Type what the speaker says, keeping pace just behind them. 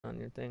on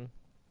your thing.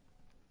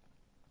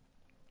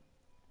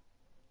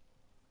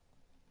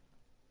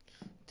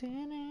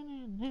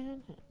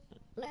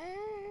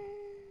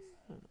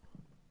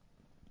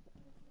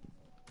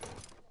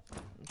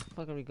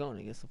 Fuck are we going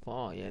against the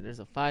fall? Yeah, there's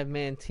a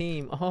 5-man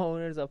team. Oh,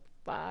 there's a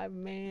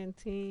 5-man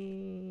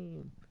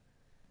team.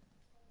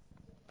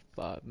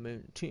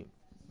 5-man team.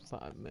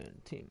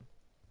 5-man team.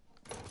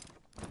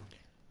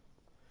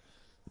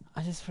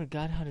 I just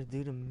forgot how to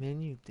do the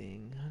menu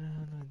thing. How the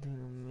hell do I do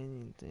the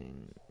menu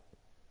thing?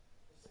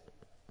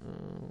 I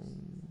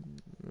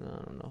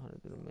don't know how to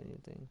do the menu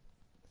thing.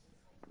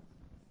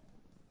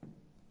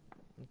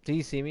 Do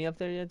you see me up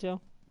there yet,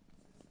 Joe?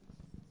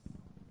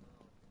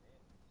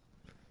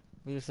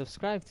 Well, you're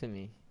subscribed to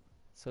me,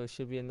 so it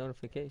should be a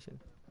notification.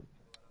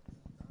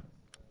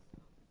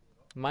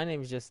 My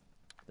name is just,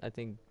 I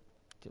think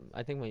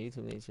my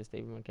YouTube name is just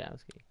David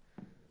Markowski.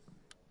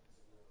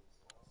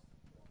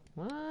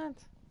 What?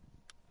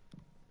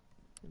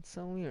 It's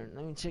so weird.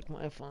 Let me check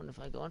my phone if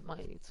I go on my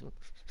YouTube.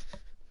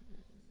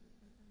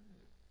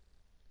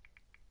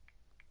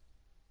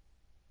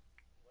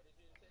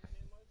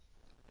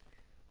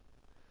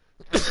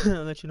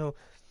 I'll let you know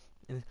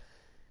in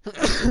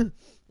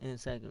a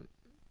second.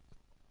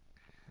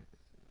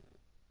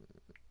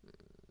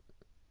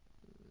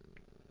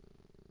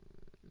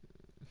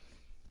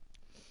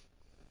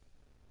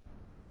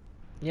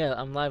 Yeah,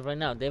 I'm live right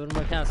now. David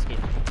Markowski.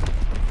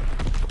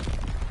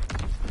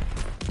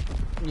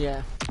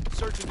 Yeah.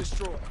 Search and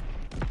destroy.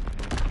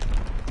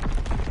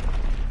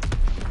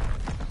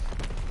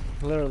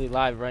 Literally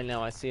live right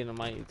now. I see it on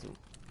my YouTube.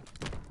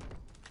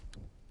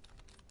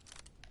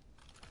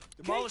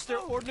 Demolish their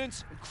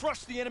ordnance and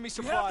crush the enemy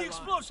supply line. You have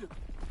the explosive.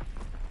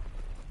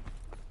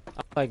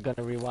 I'm like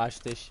gonna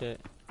rewatch this shit.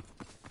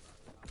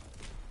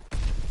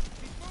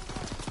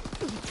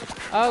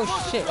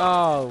 Oh shit!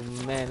 Oh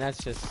man,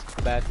 that's just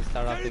bad to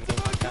start off the game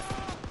like that.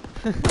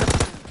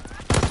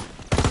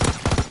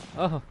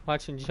 Oh,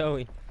 watching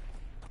Joey.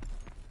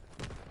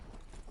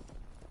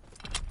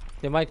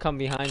 They might come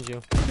behind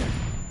you.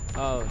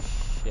 Oh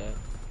shit!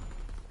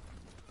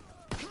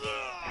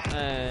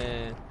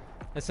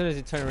 As soon as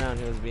you turn around,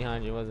 he was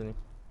behind you, wasn't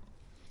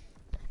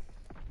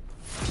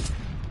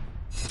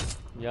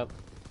he? Yep.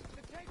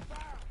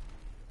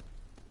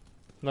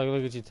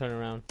 Look at you turn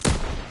around.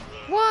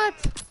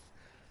 What?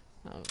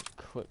 Oh,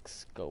 quick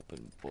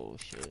scoping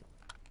bullshit.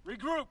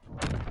 Regroup.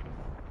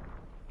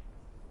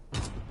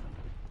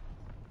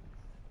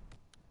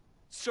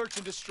 Search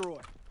and destroy.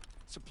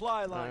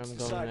 Supply lines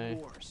decide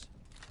wars.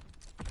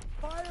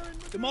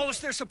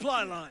 Demolish their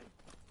supply line.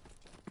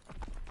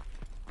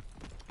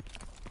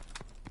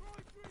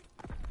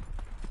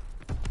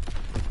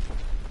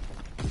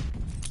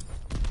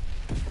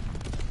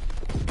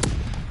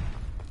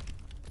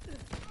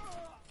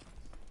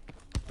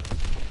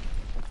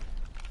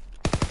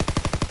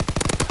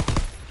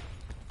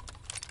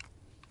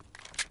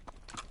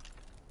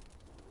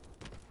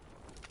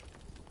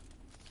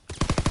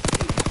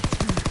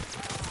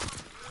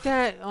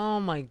 That,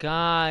 oh my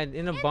god,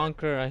 in a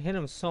bunker. I hit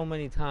him so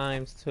many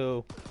times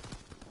too.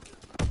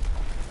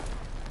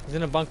 He's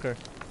in a bunker.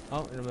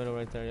 Oh, in the middle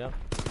right there, yep.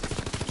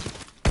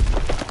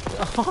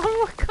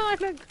 Oh, what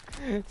kind of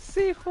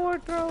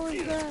C4 throw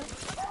is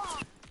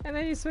that? And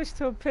then you switch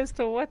to a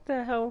pistol. What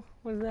the hell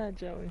was that,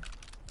 Joey?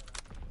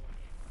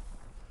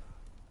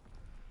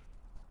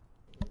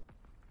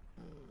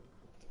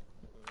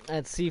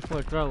 That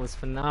C4 throw was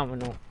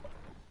phenomenal.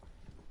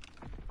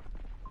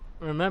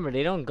 Remember,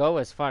 they don't go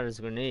as far as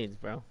grenades,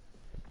 bro.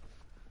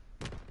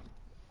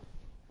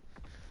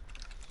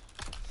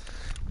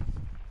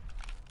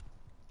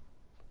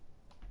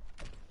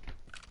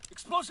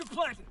 Explosive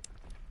planted.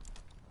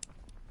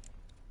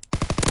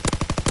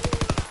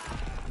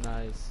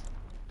 Nice.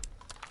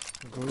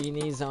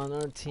 Greenies on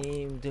our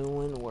team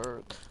doing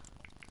work.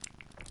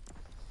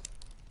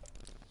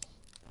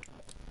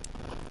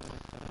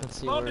 Let's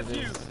see where it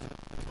is.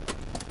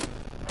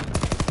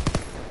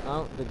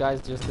 Oh, the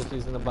guy's just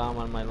defusing the bomb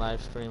on my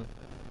live stream.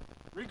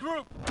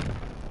 Regroup.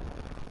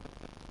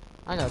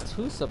 I got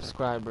 2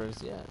 subscribers,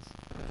 yes.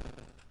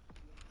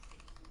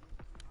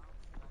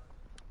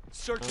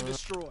 Search and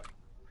destroy.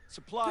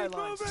 Supply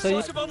lines. So you,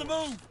 on the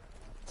move.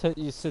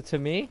 To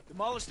me?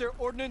 Demolish their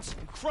ordnance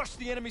and crush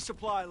the enemy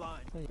supply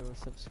line. So you were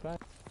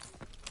subscribed.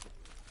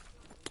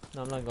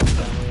 No, I'm not going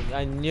that way.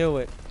 I knew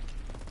it.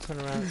 Turn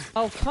around.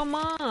 Oh, come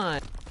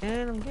on!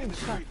 Man, I'm getting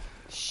shot.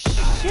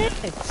 Shit!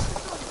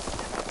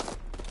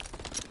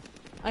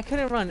 I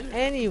couldn't run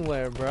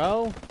anywhere,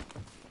 bro.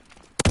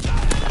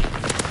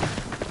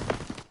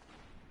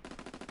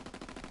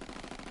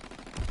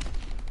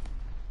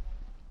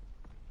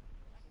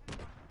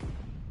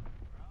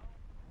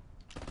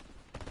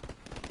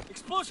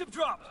 Explosive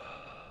drop.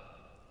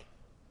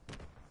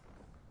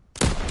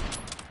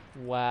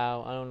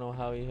 Wow, I don't know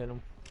how he hit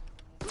him.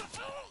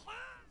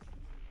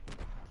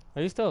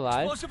 Are you still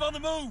alive? Explosive on the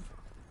move.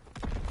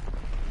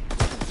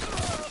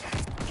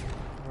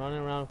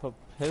 Running around with a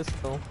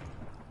pistol.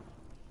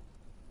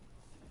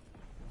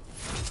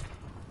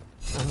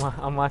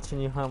 I'm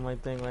watching you on my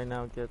thing right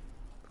now, get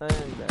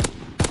banged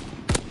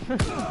at.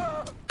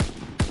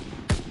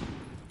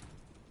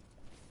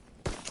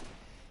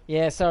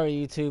 Yeah, sorry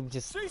YouTube,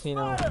 just, you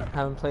know,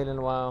 haven't played in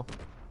a while.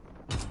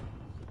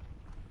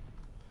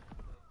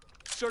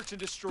 Search and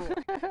destroy.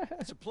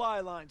 Supply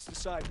lines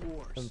decide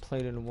wars. Haven't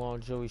played in a while,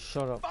 Joey,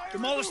 shut up.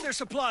 Demolish their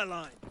supply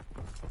line.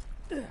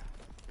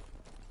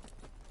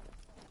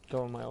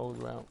 Go on my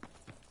old route.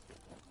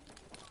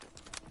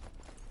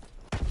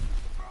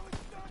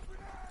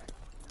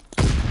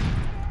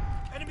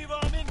 Enemy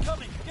bomb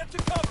incoming. Get to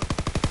cover.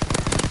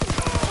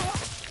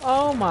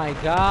 Oh my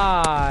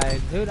god,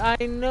 dude, I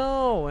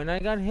know, and I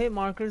got hit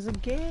markers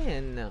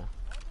again.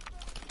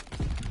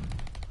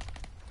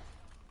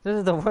 This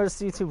is the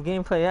worst YouTube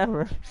gameplay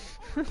ever.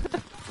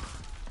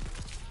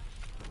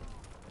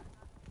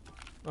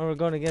 Or we're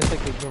going against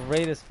like the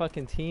greatest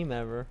fucking team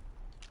ever.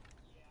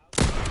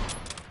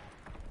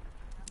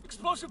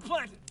 Explosive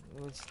planted.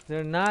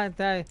 They're not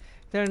that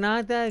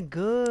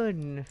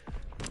good.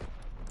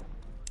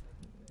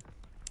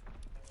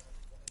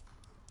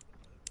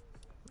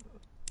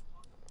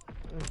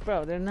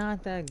 Bro, they're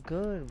not that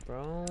good,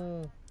 bro. I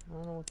don't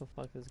know what the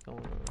fuck is going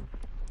on.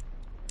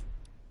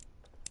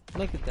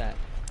 Look at that.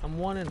 I'm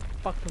 1 in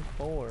fucking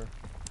 4.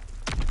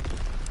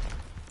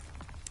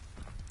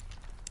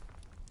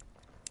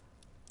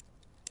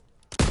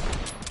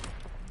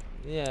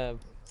 Yeah,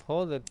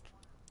 pull the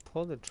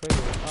trigger.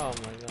 Oh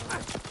my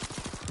god.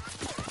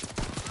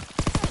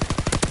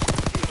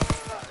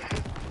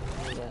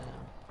 Yeah.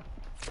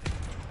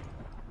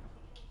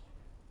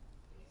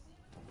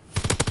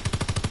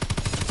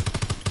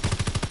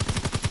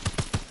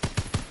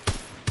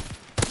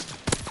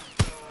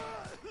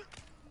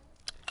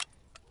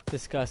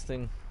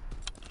 Disgusting.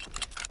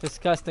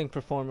 Disgusting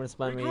performance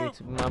by me.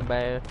 My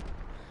bad.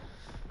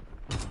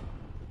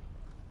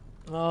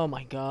 Oh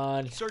my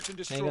god. Search and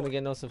destroy. Ain't gonna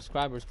get no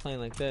subscribers playing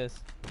like this.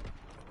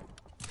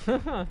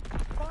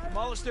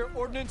 Demolish their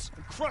ordnance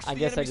and crush I the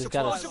guess I enemy just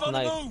gotta supplies. On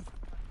the snipe. move.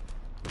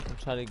 I'm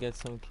trying to get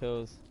some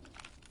kills.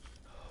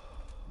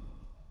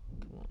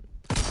 Come on.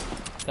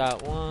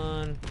 Got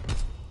one.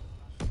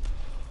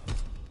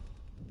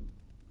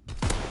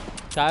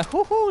 Got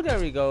hoo-hoo, there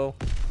we go.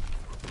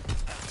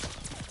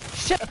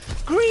 Shit!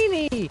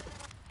 Greeny!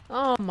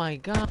 Oh my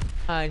god,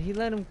 he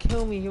let him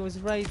kill me, he was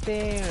right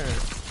there.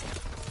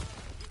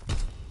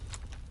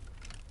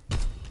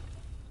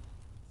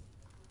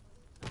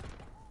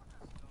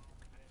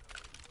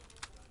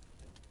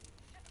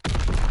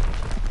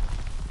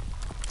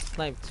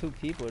 Sniped 2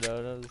 people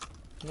though, that was...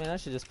 Man, I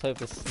should just play with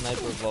the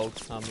sniper Volk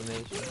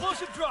combination.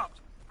 Explosive dropped.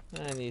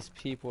 Man, these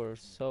people are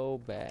so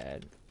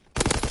bad.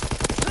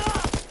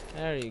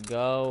 There you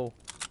go.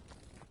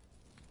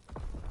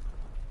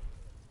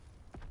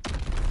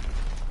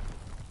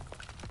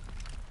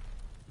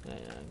 Yeah,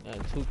 I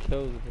got 2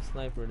 kills with the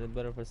sniper. They're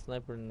better for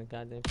sniper than the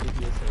goddamn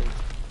PPSH.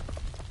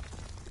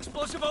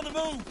 Explosive on the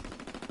move.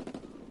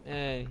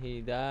 And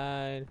he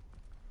died.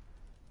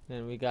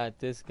 And we got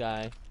this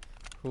guy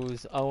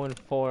who's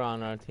 0-4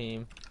 on our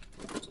team.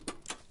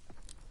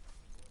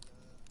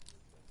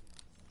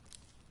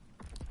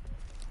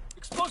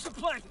 Explosive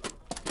planted.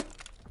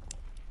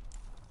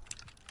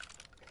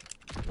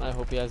 I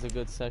hope he has a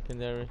good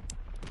secondary.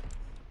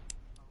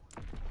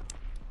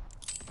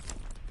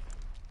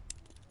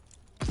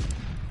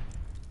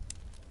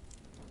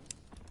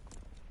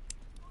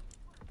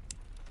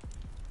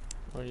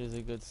 Or just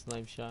a good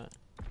snipe shot.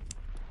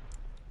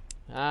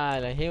 Ah,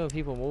 I hate when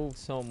people move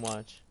so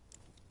much.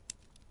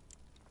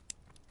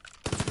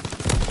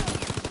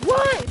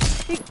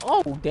 What?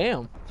 Oh,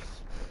 damn.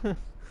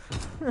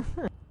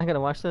 I gotta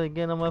watch that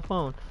again on my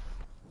phone.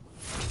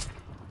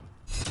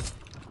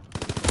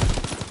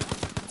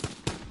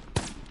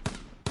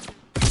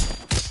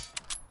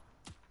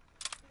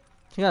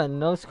 He got a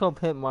no-scope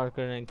hit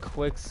marker and then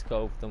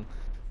quick-scoped him.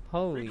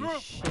 Holy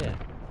shit.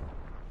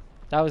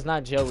 That was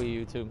not Joey,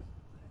 YouTube.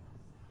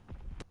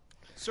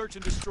 Search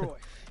and destroy.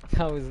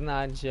 That was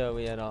not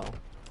Joey at all.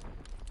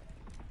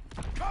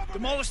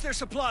 Demolish their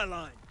supply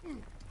line.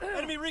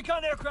 Enemy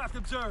recon aircraft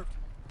observed.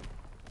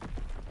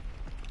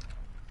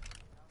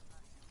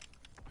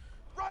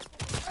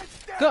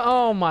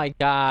 Oh my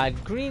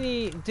god.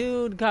 Greeny,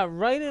 dude, got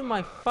right in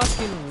my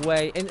fucking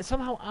way. And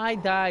somehow I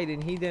died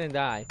and he didn't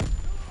die.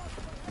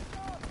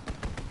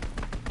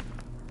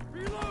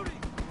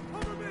 Reloading.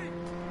 Cover me.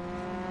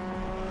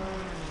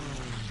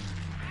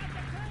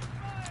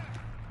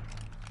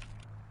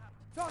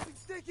 Tossing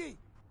sticky.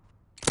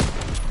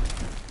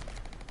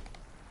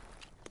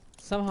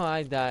 Somehow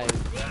I died.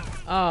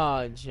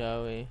 Oh,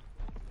 Joey.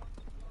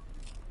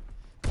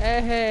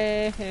 Hey,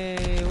 hey,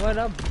 hey. What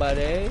up,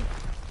 buddy?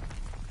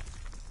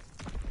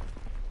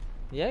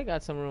 Yeah, I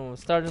got some room.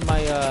 Starting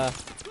my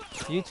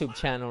YouTube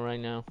channel right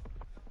now.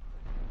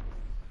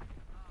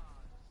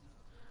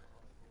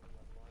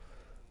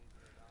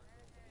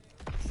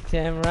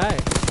 Damn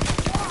right.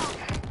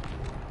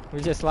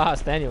 We just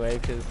lost anyway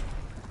because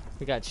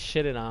we got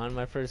shitted on.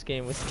 My first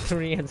game was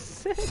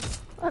 3-6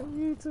 on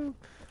YouTube.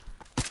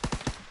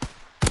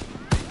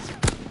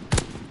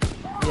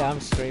 Yeah, I'm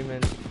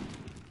streaming.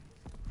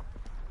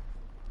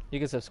 You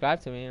can subscribe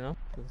to me, you know.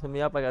 Hit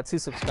me up. I got 2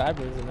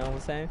 subscribers. You know what I'm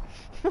saying?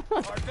 Our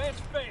advance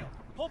failed.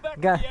 Pull back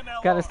to Got the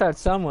MLR. gotta start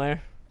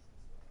somewhere.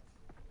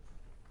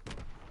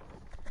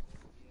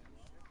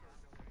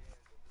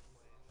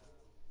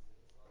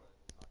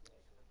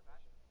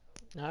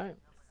 All right.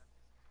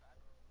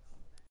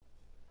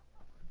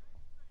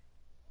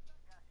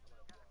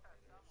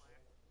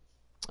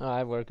 Oh,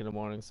 I work in the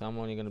morning, so I'm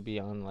only gonna be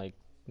on like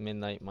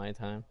midnight my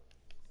time.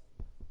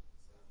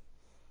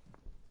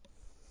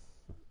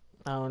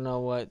 I don't know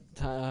what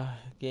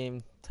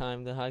game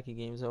time the hockey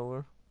game's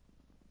over.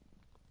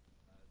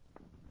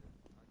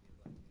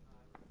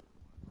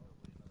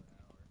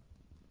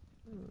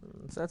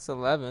 So that's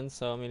 11.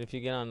 So I mean, if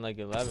you get on like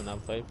 11, I'll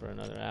play for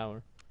another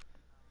hour.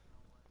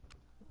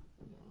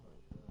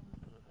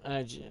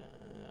 Alright,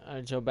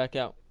 Joe, back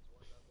out.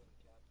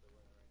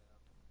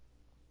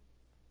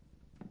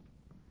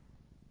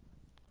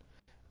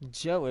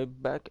 Joey,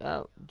 back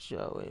out,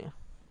 Joey.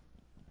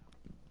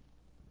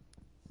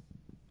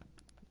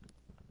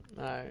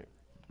 Alright,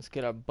 let's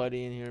get our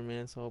buddy in here,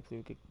 man, so hopefully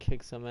we could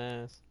kick some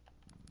ass.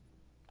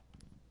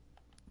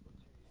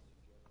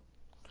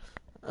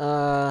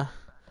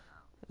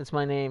 It's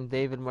my name,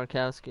 David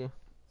Markowski.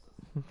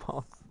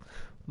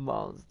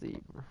 Balls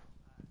deep.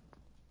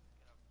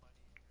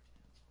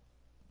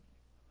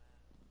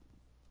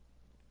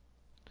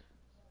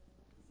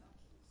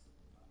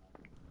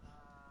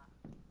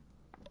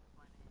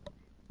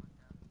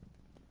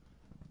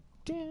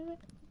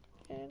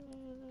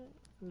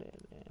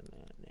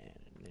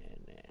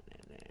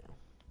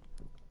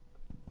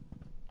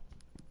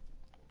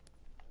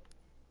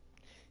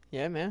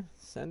 Yeah, man,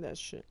 send that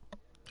shit.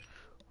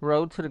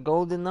 Road to the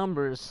golden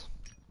numbers.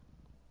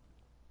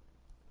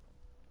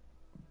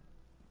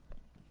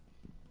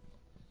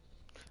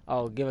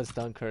 Oh, give us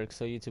Dunkirk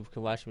so YouTube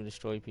can watch me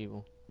destroy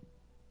people.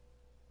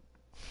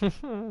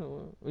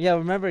 Yeah,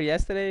 remember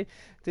yesterday,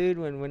 dude,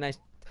 when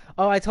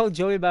I told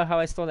Joey about how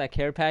I stole that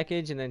care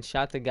package and then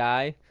shot the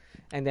guy,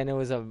 and then it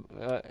was a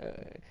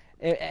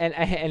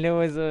and it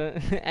was a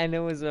and it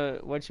was a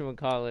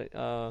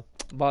whatchamacallit,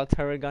 bought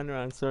terror gunner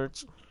on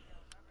search.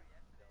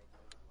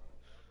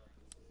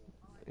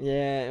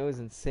 Yeah, it was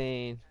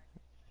insane.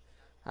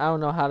 I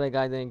don't know how that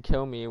guy didn't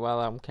kill me while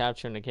I'm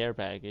capturing the care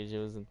package. It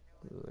was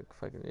like a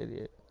fucking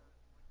idiot.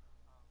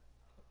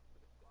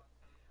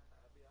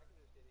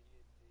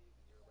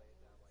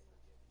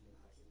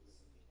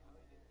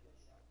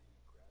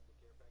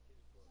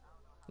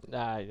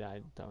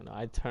 I don't know.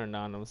 I turned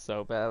on him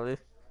so badly.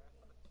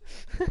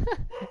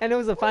 And it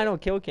was the final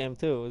kill cam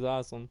too. It was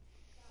awesome.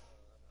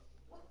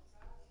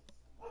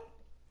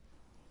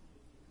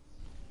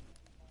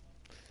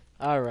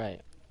 Alright.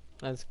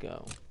 Let's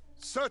go.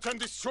 Search and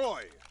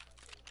destroy.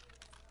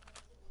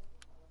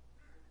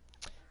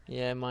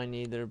 Yeah, mine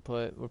neither,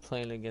 but we're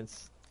playing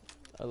against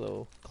a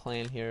little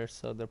clan here,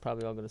 so they're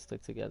probably all gonna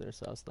stick together,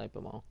 so I'll snipe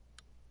them all.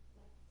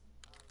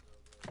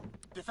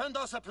 Defend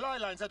our supply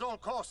lines at all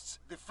costs.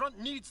 The front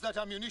needs that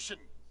ammunition.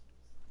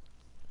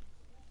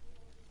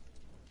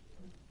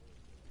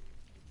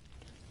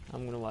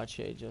 I'm gonna watch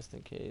A just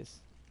in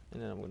case,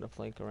 and then I'm gonna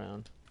flank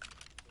around.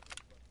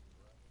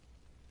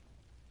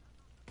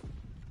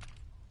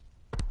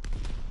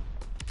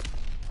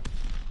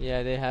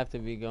 Yeah, they have to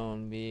be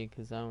going B,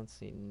 because I don't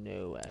see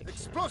no action.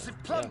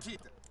 Explosive planted.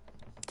 Yeah.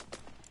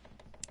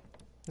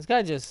 This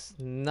guy just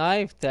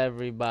knifed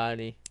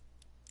everybody.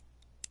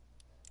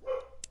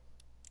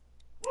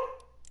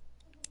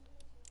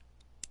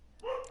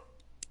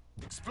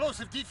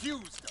 Explosive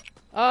defused.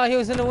 Oh, he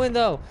was in the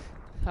window.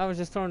 I was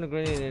just throwing a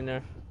grenade in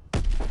there.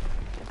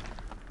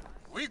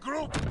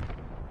 Regroup.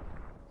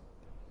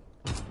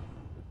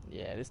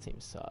 Yeah, this team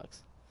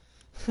sucks.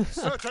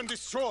 Search and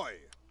destroy.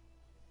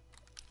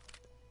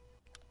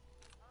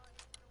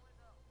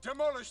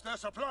 Demolish their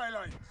supply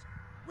lines.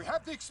 We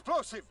have the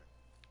explosive.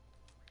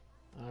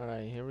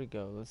 Alright, here we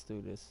go. Let's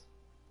do this.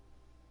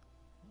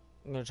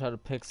 I'm gonna try to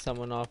pick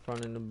someone off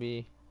running to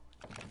B.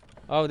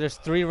 Oh, there's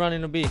 3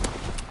 running to B.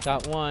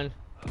 Got 1.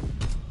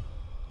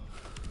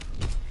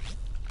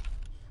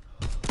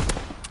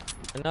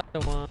 Another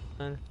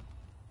one.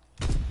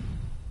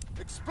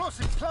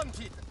 Explosive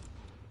planted.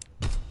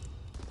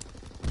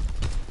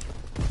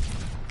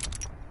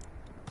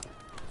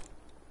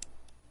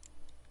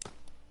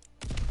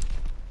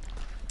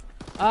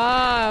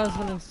 Ah, I was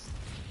gonna.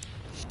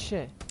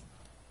 Shit.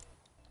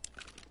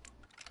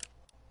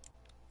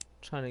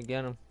 Trying to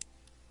get him.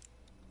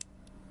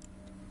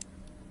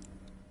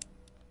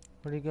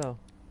 Where'd he go?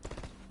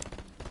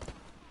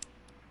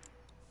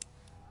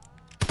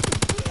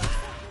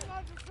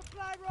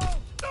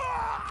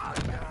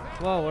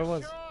 Whoa, where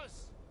was?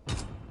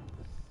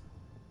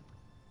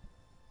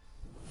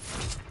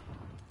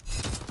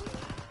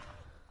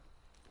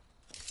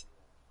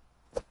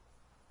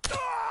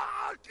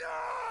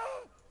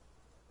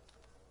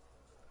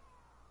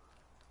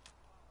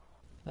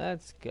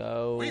 Let's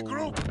go.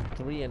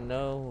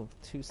 3-0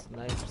 with 2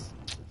 snipes.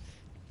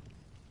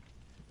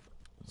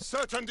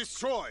 Search and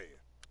destroy.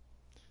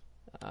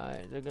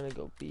 Alright, they're gonna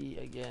go B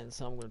again,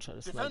 so I'm gonna try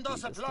to snipe Defend B our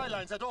this supply time.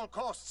 lines at all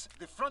costs.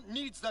 The front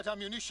needs that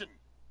ammunition.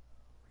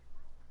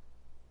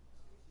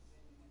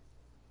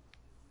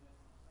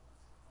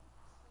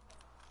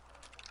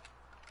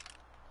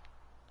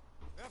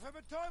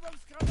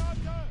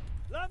 Betäubungsgranate!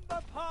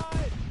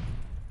 Lumberpine!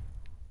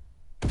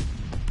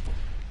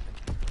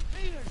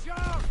 Mine,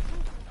 Sharp!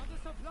 An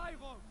the supply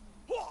room!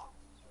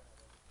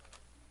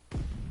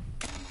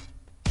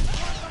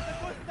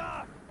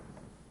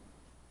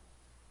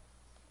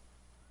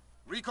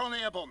 Recon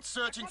airborne,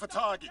 searching for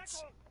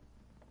targets.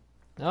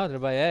 Oh, they're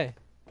by A.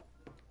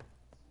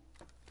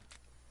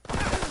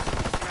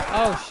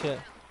 Oh shit.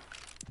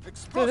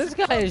 Dude, this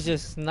guy is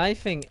just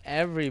sniping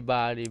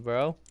everybody,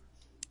 bro.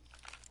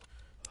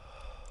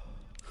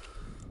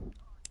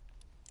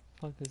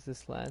 Fuck is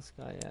this last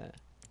guy at?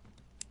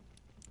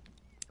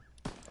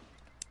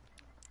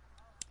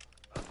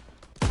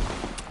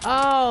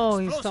 Oh,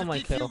 he stole my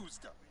kill.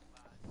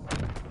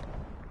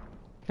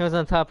 He was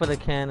on top of the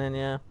cannon,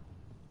 yeah.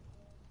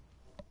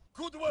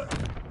 Good work.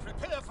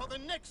 Prepare for the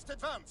next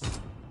advance.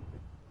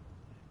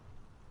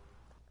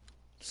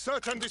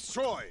 Search and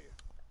destroy.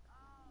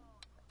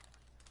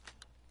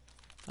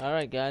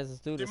 Alright guys,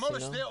 let's do this,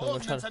 Demolish their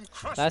ordnance and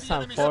crush last the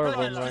time enemy's 4 of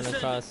supply them lines. ran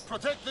across.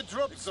 Protect the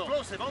drop zone.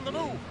 Explosive on the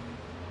move.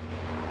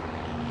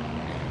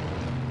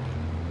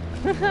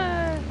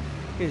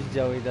 Because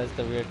Joey does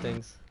the weird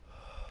things.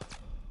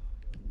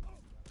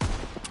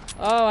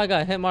 Oh, I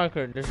got hit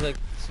marker. There's like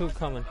 2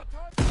 coming.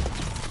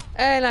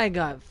 And I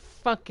got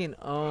fucking...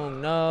 Oh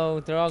no,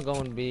 they're all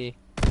going B.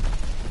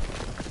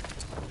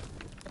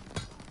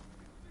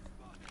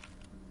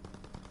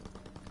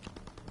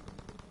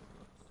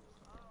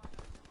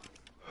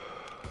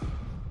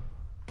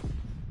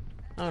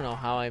 I don't know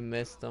how I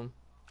missed them.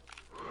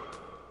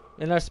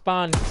 In our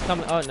spawn, he's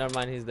coming. Oh, never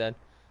mind, he's dead.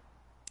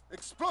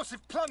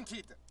 Explosive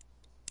planted.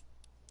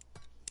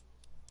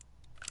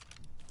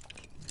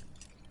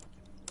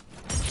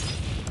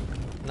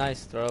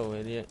 Nice throw,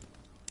 idiot.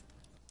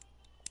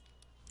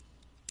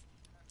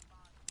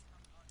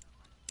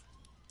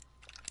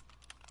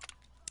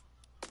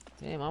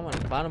 Damn, I'm on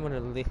the bottom of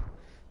the lead.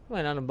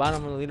 Went on the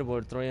bottom of the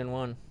leaderboard,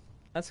 3-1.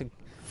 That's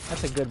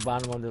a good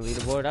bottom of the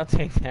leaderboard. I'll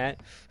take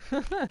that.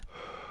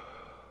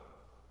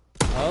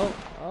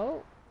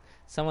 Oh.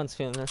 Someone's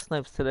feeling their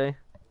snipes today.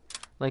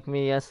 Like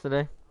me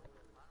yesterday.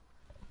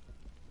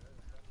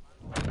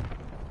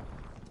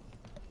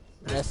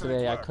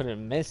 Yesterday I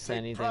couldn't miss Take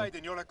anything. pride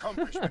in your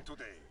accomplishment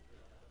today.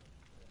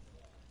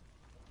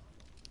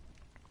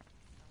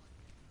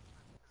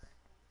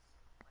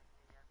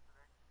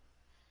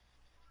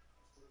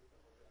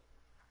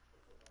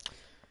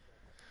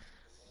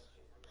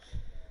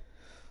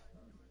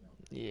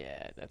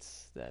 Yeah,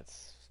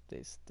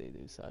 they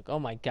do suck. Oh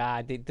my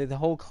god, the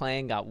whole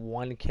clan got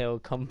 1 kill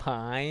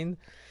combined.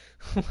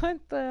 What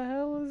the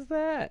hell is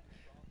that?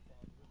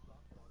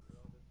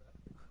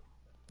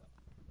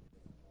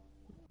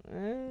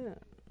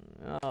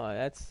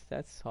 Oh,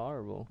 that's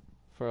horrible.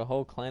 For a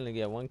whole clan to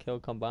get 1 kill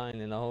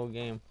combined in the whole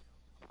game.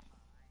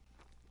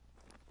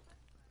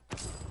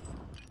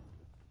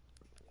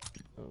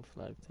 Oh,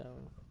 flag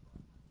tower.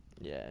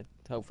 Yeah,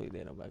 hopefully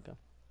they don't back up.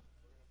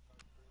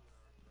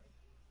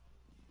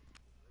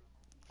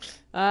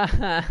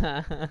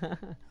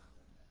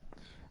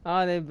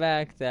 Oh, they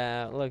backed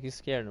out. Look, you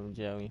scared them,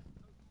 Joey.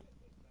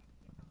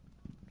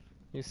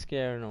 You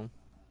scared them.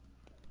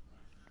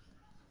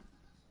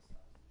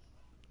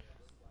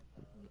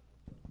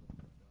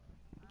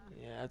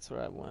 Yeah, that's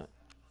where I went.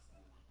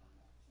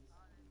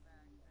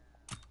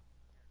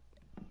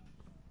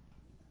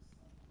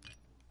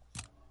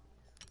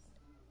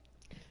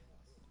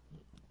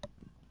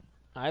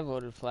 I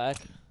voted flag.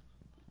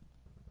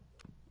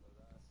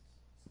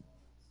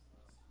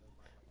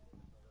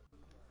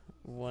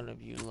 One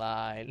of you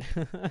lied.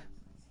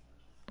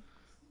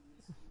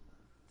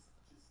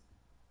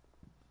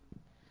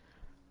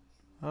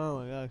 Oh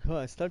my god, come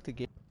on, start the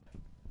game.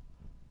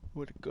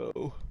 Where'd it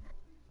go?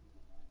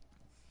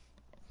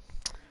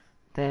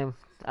 Damn,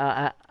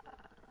 I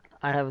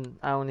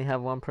only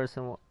have 1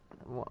 person.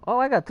 Oh,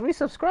 I got 3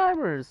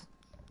 subscribers.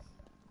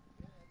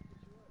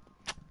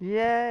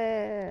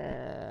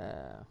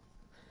 Yeah.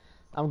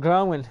 I'm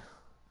growing.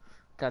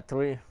 Got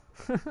 3.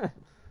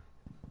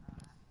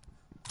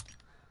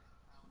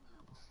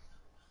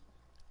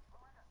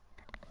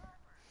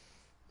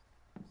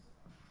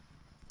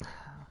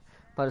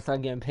 But it's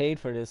not getting paid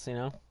for this, you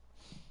know?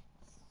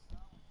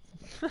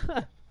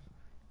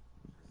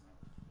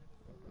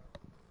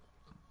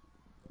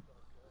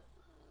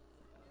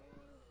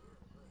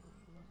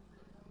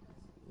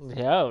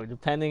 Yo,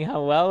 depending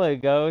how well it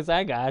goes,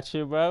 I got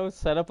you, bro.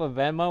 Set up a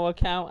Venmo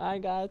account, I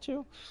got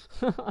you.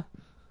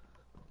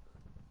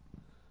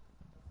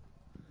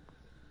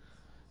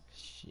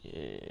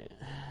 Shit.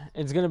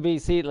 It's gonna be,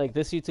 see, like,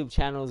 this YouTube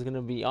channel is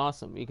gonna be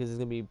awesome because it's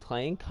gonna be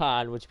playing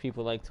COD, which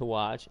people like to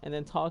watch, and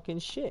then talking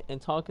shit and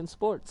talking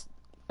sports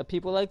that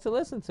people like to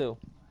listen to.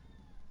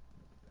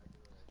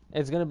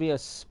 It's gonna be a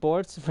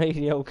sports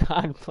radio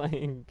COD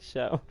playing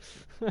show.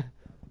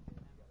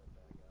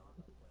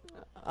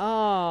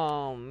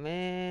 Oh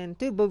man,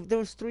 dude, but there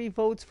was 3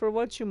 votes for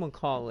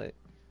whatchamacallit.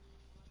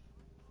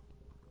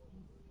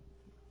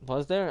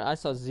 Was there? I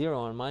saw 0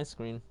 on my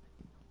screen.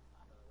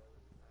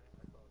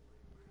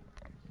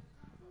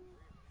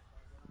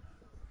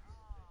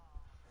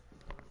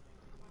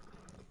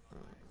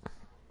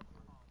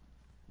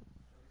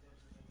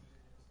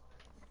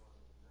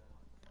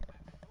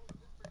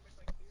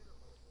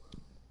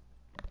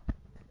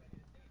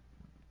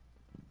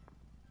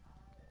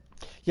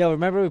 Yo,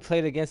 remember we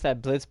played against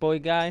that Blitz Boy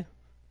guy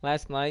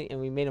last night, and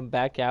we made him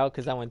back out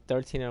because I went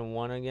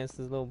 13-1 against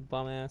this little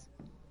bum ass.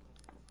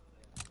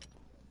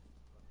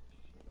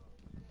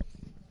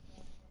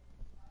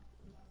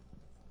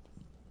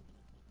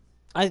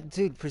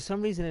 Dude, for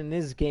some reason in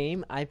this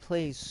game, I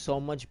play so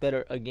much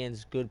better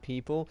against good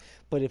people,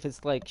 but if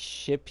it's like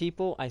shit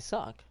people, I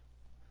suck.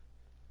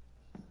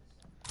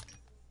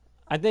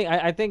 I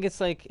think it's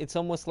like, it's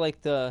almost like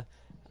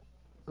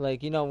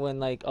like, you know, when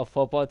like a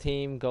football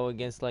team go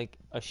against like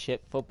a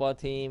shit football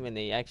team and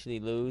they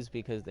actually lose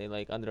because they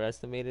like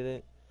underestimated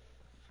it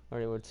or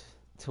they were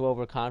too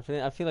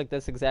overconfident. I feel like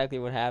that's exactly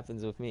what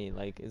happens with me.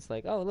 Like, it's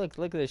like, oh, look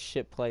at this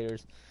shit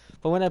players.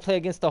 But when I play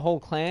against the whole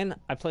clan,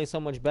 I play so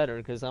much better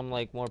because I'm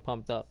like more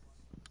pumped up.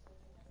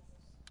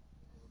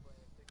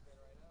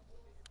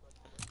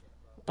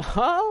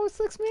 Oh,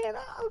 6-man.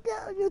 Oh,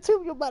 God.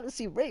 YouTube, you're about to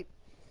see rape.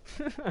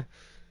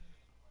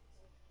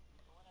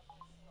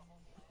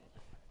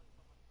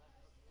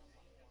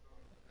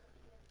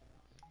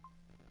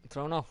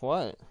 Thrown off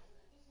what?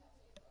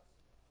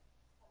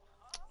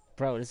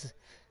 Bro, this is...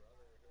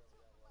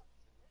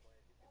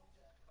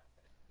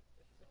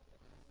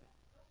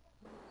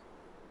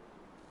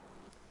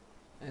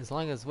 As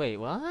long as... Wait,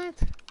 what?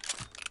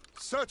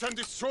 Search and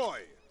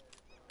destroy.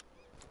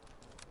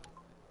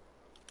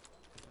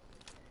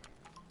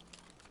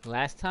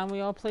 Last time we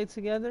all played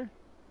together?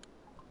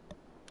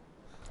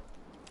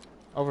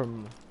 Over...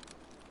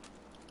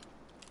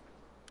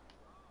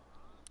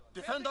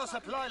 Defend our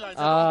supply lines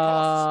at all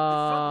costs.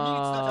 The front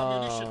needs that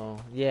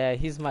ammunition. Yeah,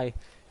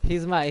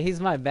 he's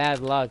my bad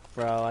luck,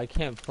 bro. I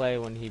can't play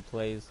when he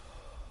plays.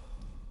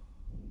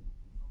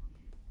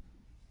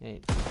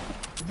 Hey.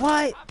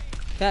 What?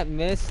 That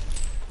missed.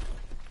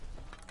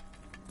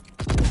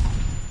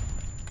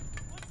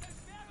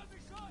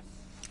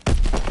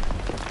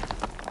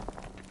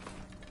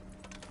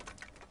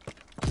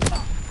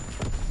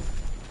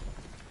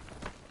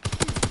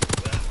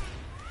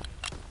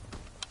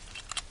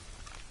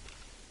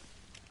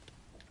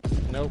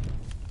 Nope.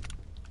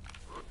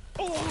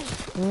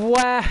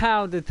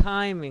 Wow, the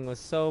timing was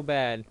so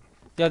bad.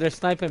 Yo, they're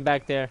sniping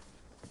back there.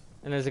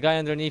 And there's a guy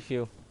underneath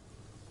you.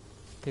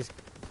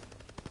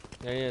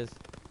 There he is.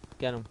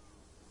 Get him.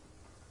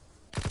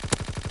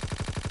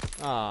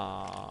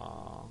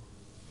 Aww.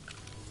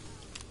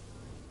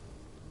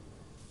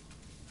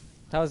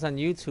 That was on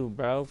YouTube,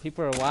 bro.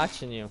 People are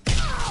watching you.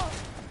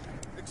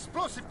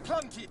 Explosive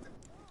planted.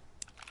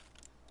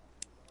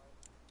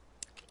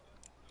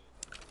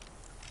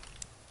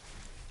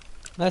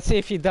 Let's see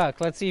if he ducked.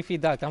 Let's see if he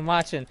ducked. I'm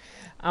watching.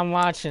 I'm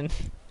watching.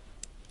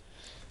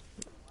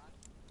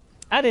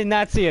 I did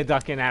not see a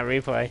duck in that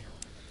replay.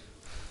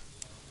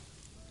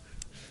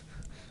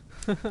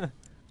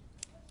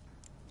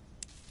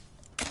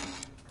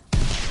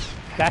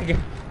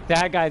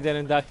 That guy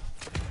didn't duck.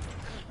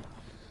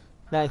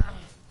 That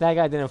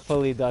guy didn't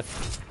fully duck.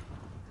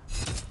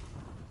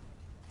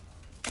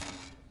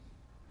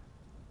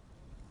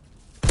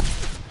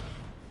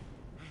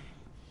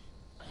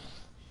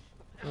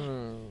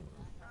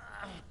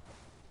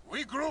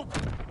 Regroup.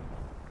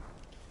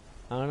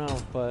 I don't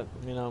know, but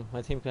you know,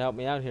 my team can help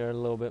me out here a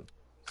little bit.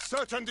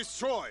 Search and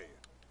destroy.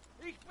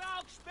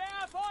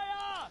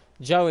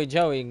 Joey,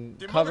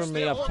 cover Demolish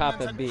me their up top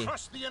ordnance at B. and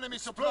crush the enemy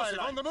supply lines.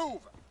 On the move.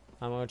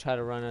 I'm gonna try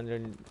to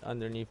run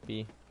underneath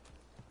B.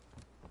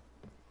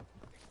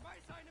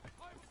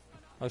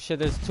 Oh shit,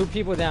 there's 2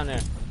 people down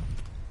there.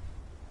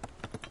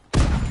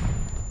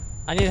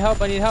 I need help,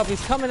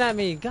 he's coming at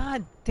me.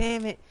 God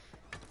damn it.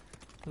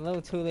 A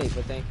little too late,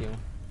 but thank you.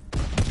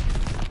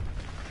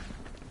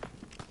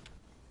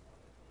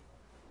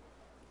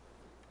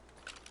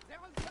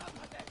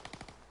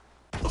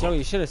 Joey,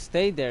 you should have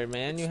stayed there,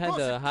 man. You had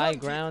the high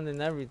ground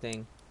and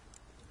everything.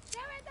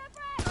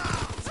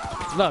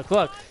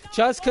 Look.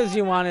 Just because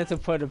you wanted to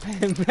put a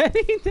Benny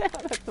down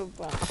at the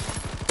bottom.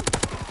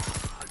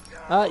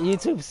 Oh,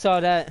 YouTube saw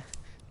that.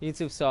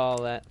 YouTube saw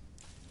all that.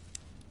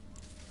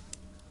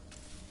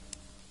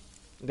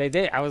 They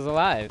did. I was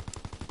alive.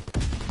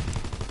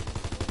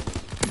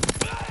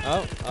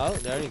 Oh,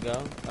 there you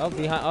go. Oh,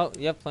 behind. Oh,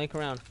 yep, flank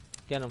around.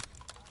 Get him.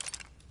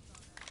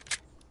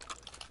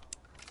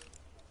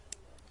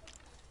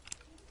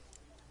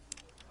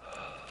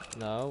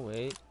 No,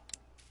 wait.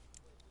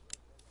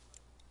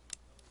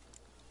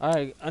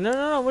 Alright.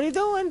 No. What are you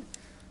doing?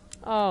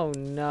 Oh,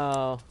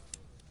 no.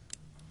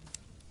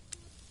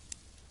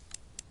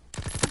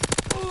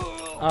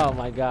 Oh,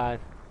 my God.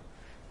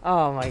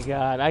 Oh, my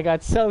God. I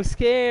got so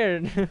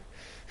scared.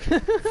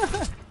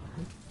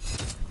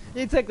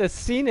 You took the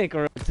scenic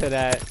route to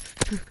that.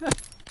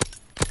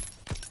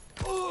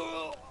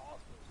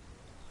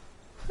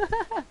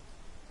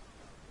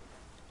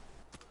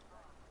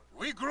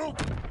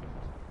 Regroup.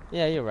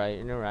 Yeah, you're right.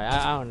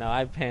 I don't know.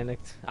 I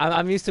panicked.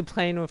 I'm used to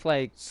playing with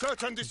like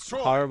Search and destroy.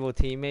 horrible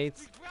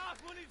teammates.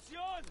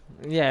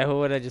 Yeah, who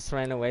would have just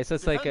ran away? So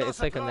it's like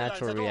a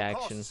natural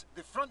reaction.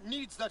 The front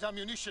needs that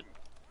ammunition.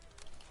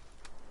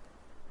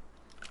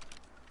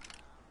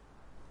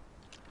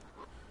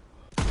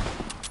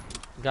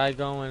 Guy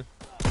going.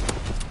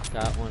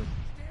 Got one.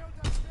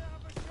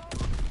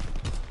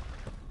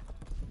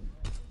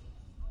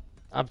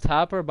 Up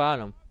top or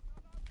bottom?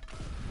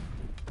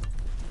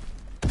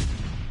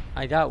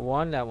 I got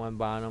one that went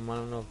bottom. I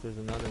don't know if there's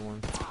another one.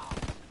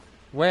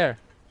 Where?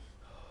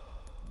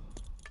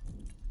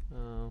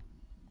 Oh.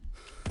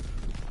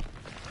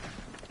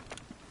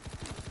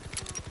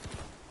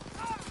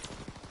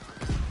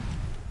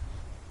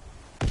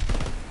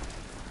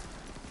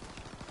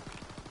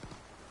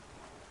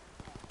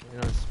 You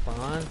know,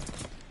 spawn?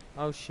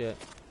 Oh shit.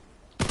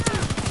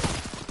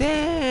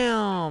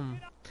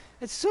 Damn!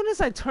 As soon as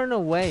I turn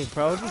away,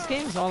 bro, this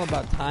game's all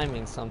about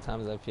timing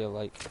sometimes, I feel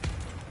like.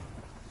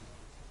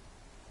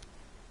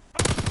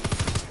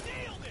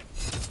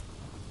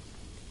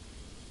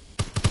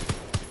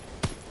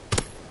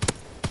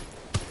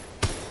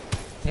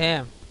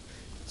 Damn.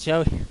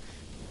 Joey.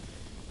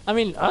 I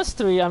mean, us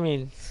three, I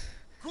mean,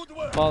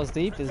 Balls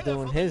Deep is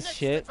doing his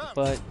shit,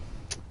 but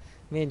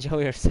me and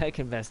Joey are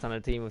second best on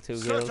a team with 2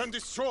 kills. Search and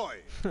destroy.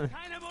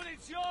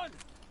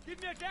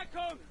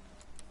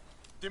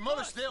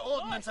 Demolish their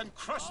ordnance and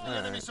crush the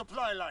enemy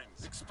supply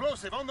lines.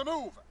 Explosive on the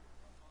move.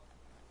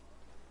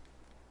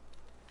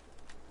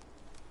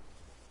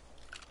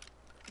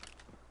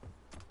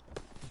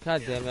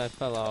 God damn it, I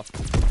fell off.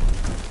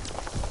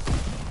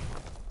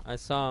 I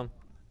saw him.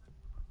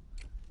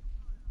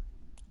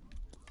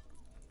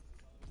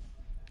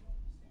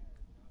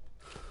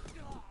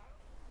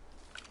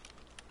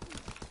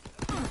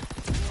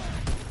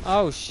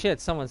 Oh shit,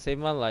 someone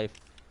saved my life.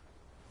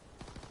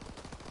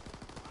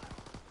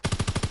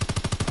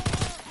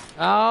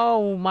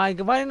 Oh my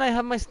god, why didn't I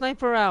have my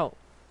sniper out?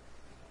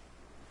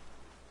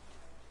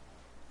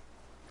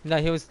 No,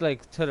 he was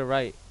like to the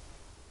right.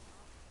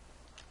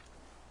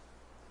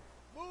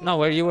 No,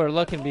 where you were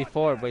looking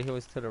before, but he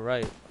was to the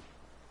right.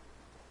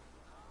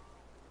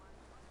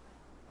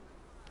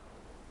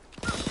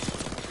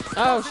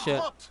 Oh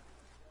shit.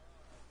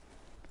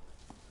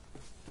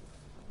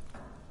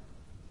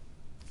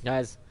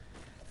 Guys,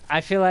 I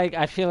feel like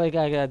I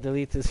gotta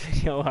delete this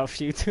video off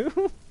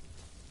YouTube.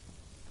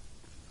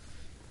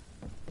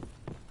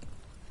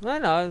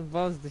 No,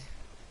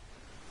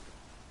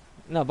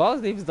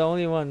 Balls Deep's the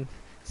only one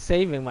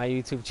saving my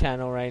YouTube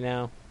channel right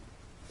now.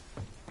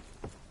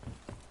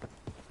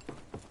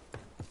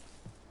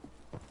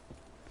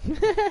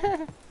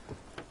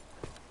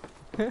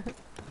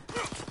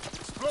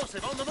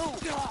 Explosive on the move.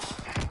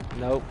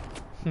 Nope.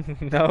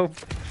 Nope.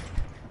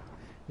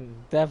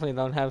 Definitely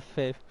don't have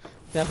faith.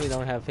 Definitely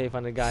don't have faith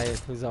on the guy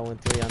who's 0-3 on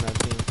that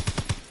team.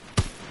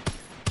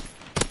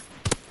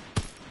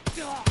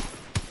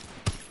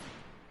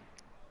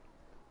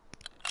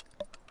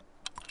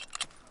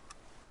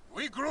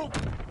 Regroup.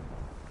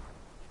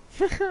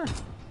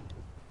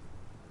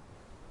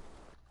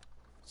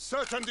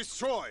 Search and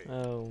destroy.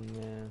 Oh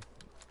man.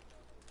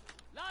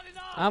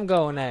 I'm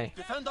going A.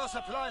 Defend our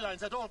supply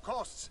lines at all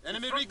costs.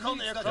 Enemy recon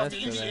aircraft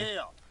in the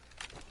air.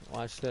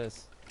 Watch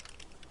this.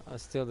 I'll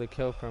steal the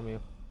kill from you.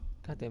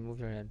 Goddamn, move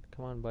your head.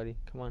 Come on, buddy.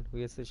 Come on. Who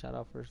gets the shot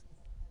off first?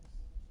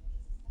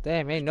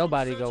 Damn, ain't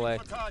nobody go away.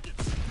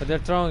 But they're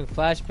throwing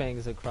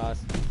flashbangs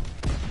across.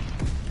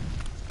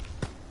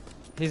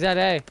 He's at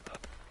A.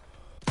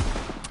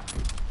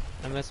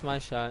 I missed my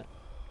shot.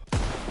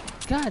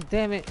 God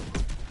damn it.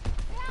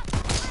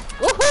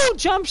 Woohoo!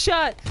 Jump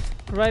shot!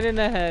 Right in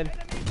the head.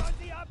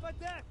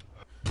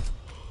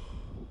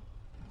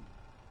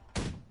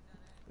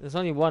 There's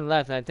only one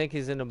left, and I think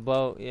he's in a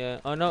boat.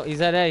 Yeah. Oh no,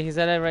 he's at A. He's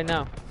at A right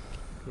now.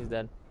 He's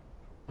dead.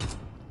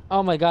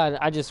 Oh my god,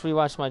 I just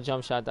rewatched my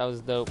jump shot. That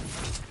was dope.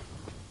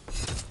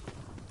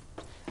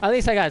 At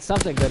least I got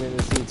something good in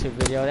this YouTube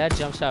video. That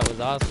jump shot was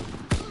awesome.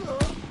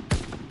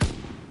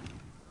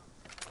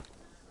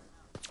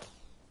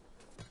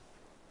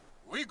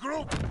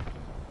 Regroup.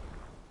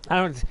 I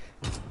don't.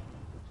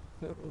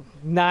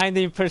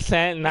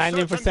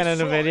 90% of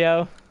the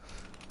video.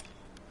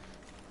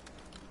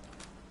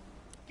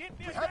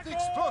 We have the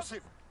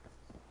explosive.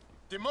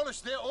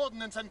 Demolish their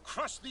ordnance and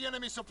crush the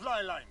enemy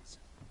supply lines.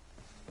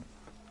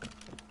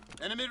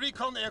 Enemy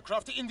recon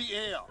aircraft in the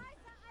air.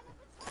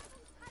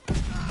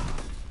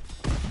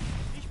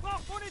 Ich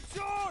brauch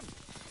Munition!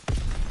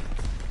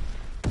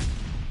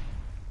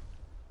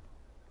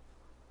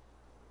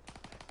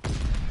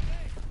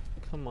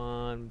 Come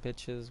on,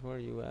 bitches, where are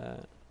you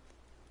at?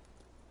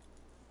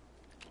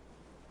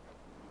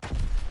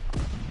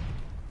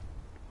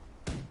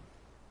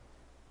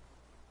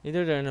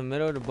 Either they're in the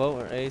middle of the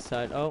boat or A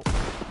side. Oh,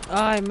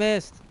 I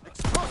missed.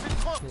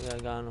 Yeah, I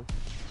got him.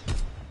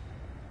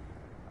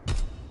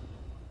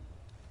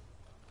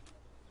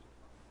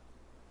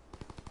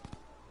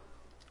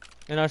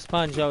 In our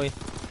spawn, Joey.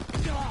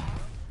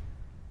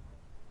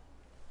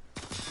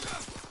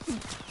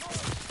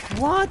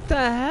 What the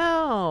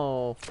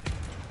hell?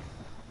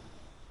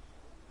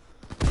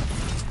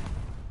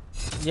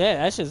 Yeah,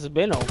 that shit's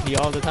been OP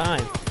all the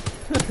time.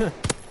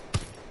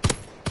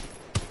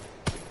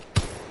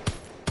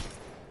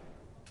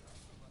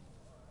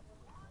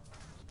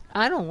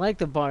 I don't like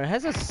the bar. It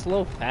has a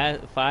slow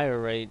fire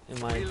rate, in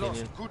my opinion.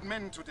 Lost good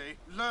men today.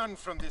 Learn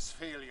from this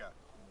failure.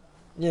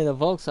 Yeah, the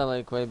Volks I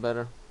like way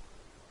better.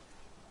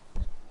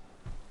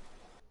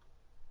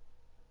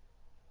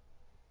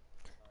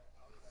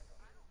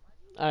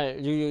 All right,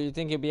 you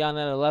think you'll be on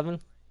at 11?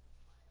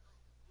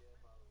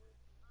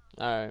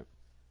 All right.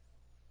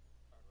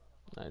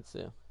 All right, see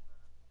ya.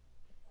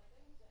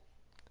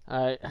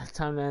 All right,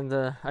 time to end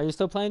the. Are you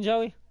still playing,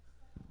 Joey?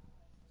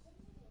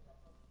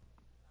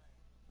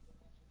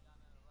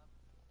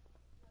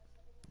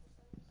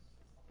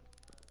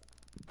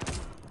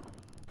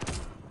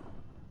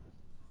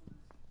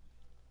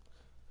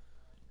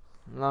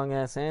 Long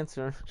ass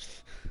answer.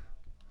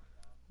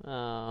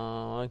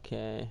 Oh,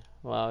 okay.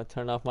 Wow,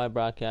 turn off my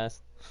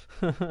broadcast.